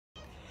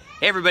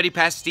Hey everybody,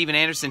 Pastor Steven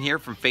Anderson here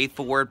from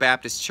Faithful Word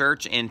Baptist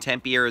Church in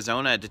Tempe,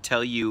 Arizona to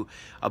tell you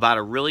about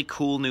a really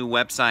cool new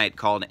website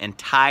called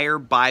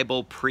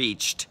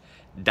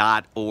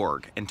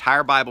EntireBiblePreached.org.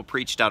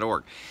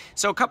 EntireBiblePreached.org.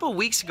 So a couple of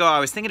weeks ago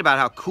I was thinking about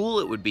how cool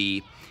it would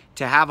be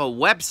to have a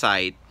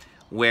website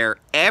where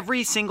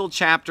every single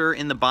chapter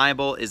in the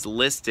Bible is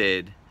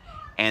listed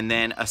and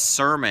then a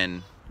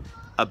sermon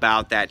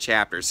about that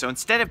chapter. So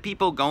instead of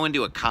people going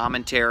to a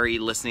commentary,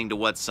 listening to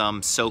what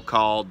some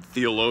so-called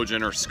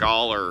theologian or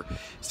scholar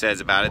says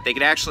about it, they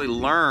could actually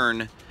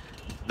learn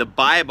the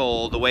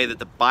Bible the way that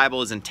the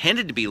Bible is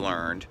intended to be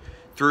learned,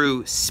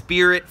 through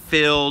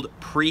Spirit-filled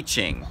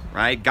preaching,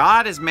 right?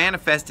 God has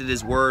manifested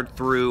His Word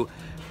through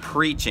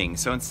preaching.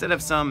 So instead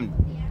of some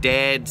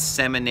dead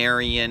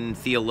seminarian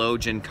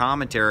theologian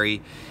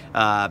commentary,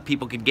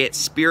 people could get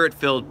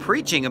Spirit-filled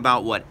preaching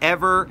about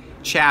whatever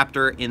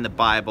chapter in the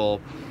Bible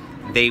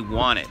they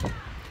wanted.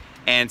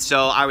 And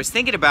so I was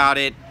thinking about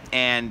it,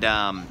 and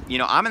you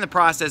know, I'm in the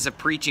process of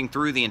preaching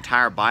through the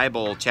entire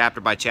Bible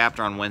chapter by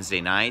chapter on Wednesday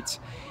nights,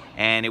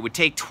 and it would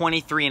take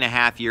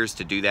 23.5 years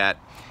to do that.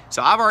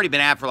 So I've already been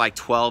at it for like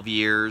 12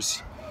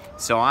 years,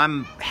 so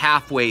I'm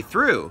halfway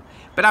through.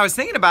 But I was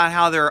thinking about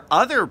how there are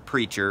other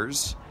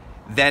preachers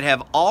that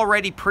have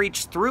already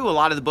preached through a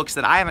lot of the books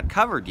that I haven't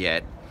covered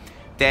yet,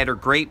 that are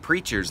great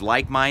preachers,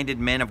 like-minded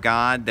men of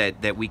God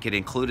that we could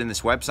include in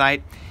this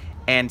website.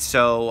 And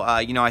so,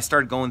 you know, I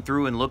started going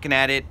through and looking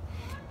at it,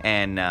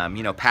 and,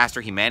 you know, Pastor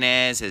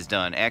Jimenez has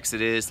done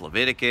Exodus,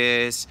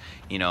 Leviticus,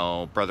 you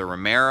know, Brother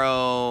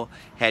Romero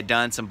had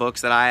done some books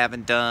that I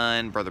haven't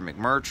done, Brother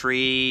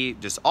McMurtry,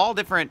 just all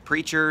different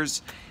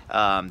preachers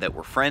that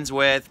we're friends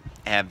with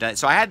have done.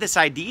 So I had this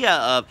idea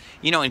of,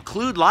 you know,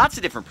 include lots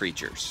of different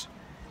preachers.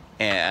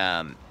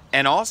 And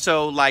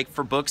also, like,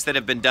 for books that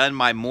have been done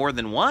by more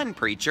than one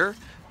preacher,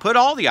 put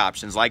all the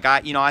options. Like,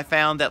 I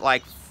found that,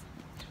 like,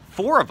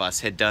 4 of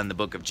us had done the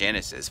book of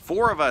Genesis.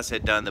 4 of us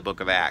had done the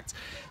book of Acts.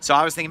 So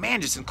I was thinking, man,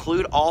 just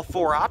include all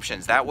 4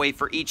 options. That way,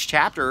 for each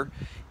chapter,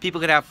 people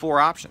could have 4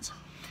 options.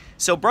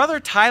 So Brother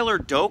Tyler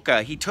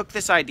Doka, he took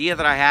this idea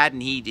that I had,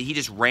 and he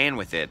just ran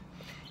with it.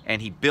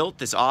 And he built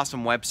this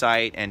awesome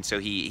website. And so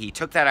he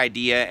took that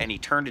idea and he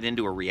turned it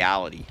into a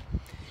reality.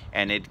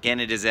 And again,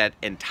 it is at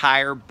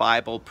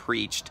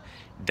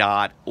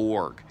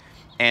EntireBiblePreached.org.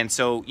 And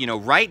so, you know,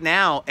 right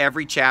now,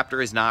 every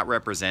chapter is not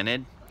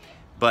represented,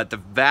 but the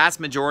vast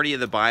majority of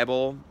the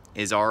Bible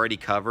is already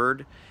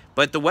covered.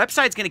 But the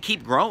website's going to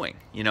keep growing.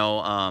 You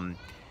know,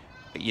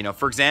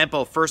 for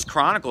example, First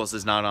Chronicles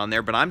is not on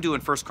there, but I'm doing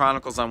First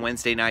Chronicles on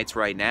Wednesday nights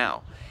right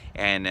now.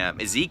 And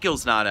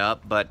Ezekiel's not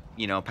up, but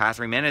you know,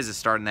 Pastor Jimenez is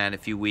starting that in a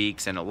few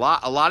weeks. And a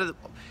lot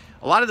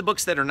of the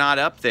books that are not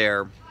up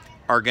there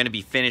are going to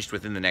be finished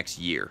within the next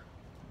year,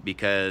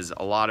 because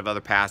a lot of other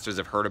pastors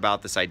have heard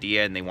about this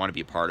idea and they want to be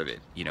a part of it.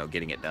 You know,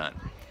 getting it done.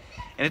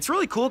 And it's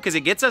really cool because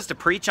it gets us to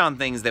preach on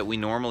things that we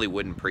normally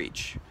wouldn't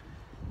preach,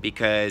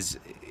 because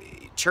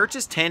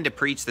churches tend to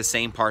preach the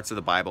same parts of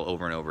the Bible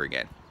over and over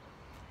again.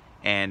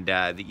 And,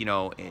 you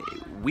know,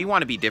 we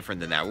want to be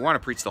different than that. We want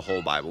to preach the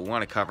whole Bible. We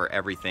want to cover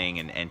everything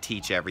and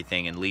teach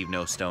everything and leave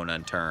no stone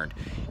unturned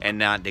and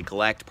not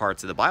neglect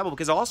parts of the Bible,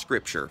 because all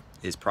Scripture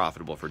is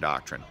profitable for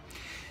doctrine.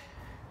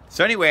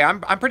 So anyway,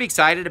 I'm pretty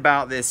excited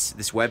about this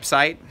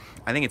website.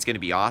 I think it's going to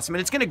be awesome. And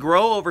it's going to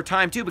grow over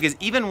time too, because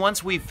even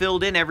once we've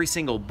filled in every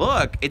single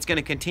book, it's going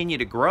to continue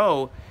to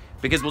grow,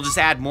 because we'll just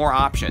add more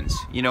options.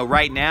 You know,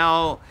 right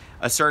now,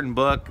 a certain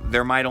book,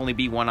 there might only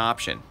be one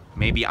option.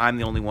 Maybe I'm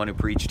the only one who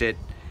preached it.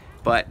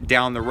 But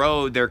down the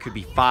road, there could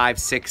be 5,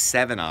 6,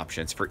 7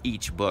 options for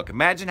each book.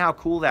 Imagine how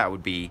cool that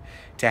would be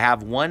to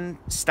have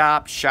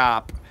one-stop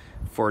shop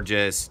for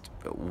just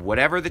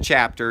whatever the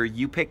chapter.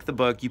 You pick the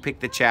book, you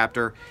pick the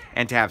chapter,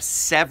 and to have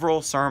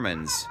several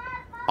sermons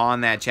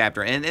on that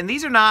chapter. And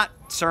these are not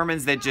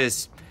sermons that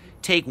just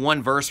take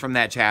one verse from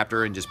that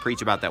chapter and just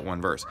preach about that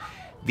one verse.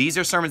 These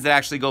are sermons that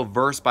actually go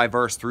verse by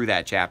verse through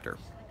that chapter.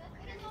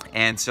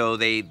 And so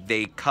they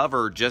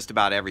cover just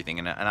about everything.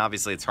 And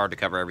obviously it's hard to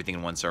cover everything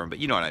in one sermon, but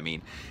you know what I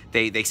mean.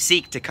 They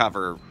seek to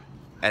cover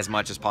as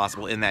much as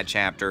possible in that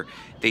chapter.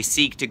 They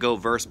seek to go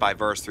verse by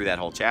verse through that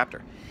whole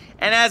chapter.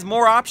 And as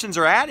more options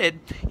are added,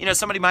 you know,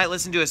 somebody might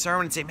listen to a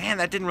sermon and say, man,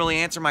 that didn't really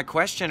answer my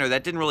question, or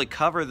that didn't really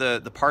cover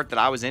the part that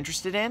I was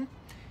interested in.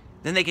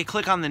 Then they could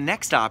click on the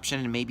next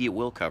option and maybe it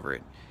will cover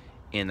it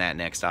in that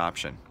next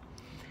option.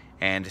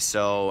 And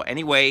so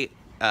anyway,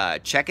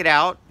 check it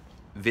out.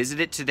 Visit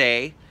it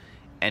today,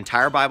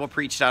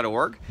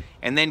 EntireBiblePreached.org,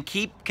 and then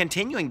keep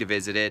continuing to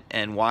visit it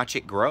and watch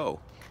it grow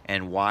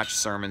and watch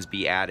sermons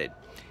be added.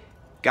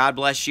 God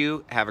bless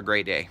you. Have a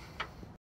great day.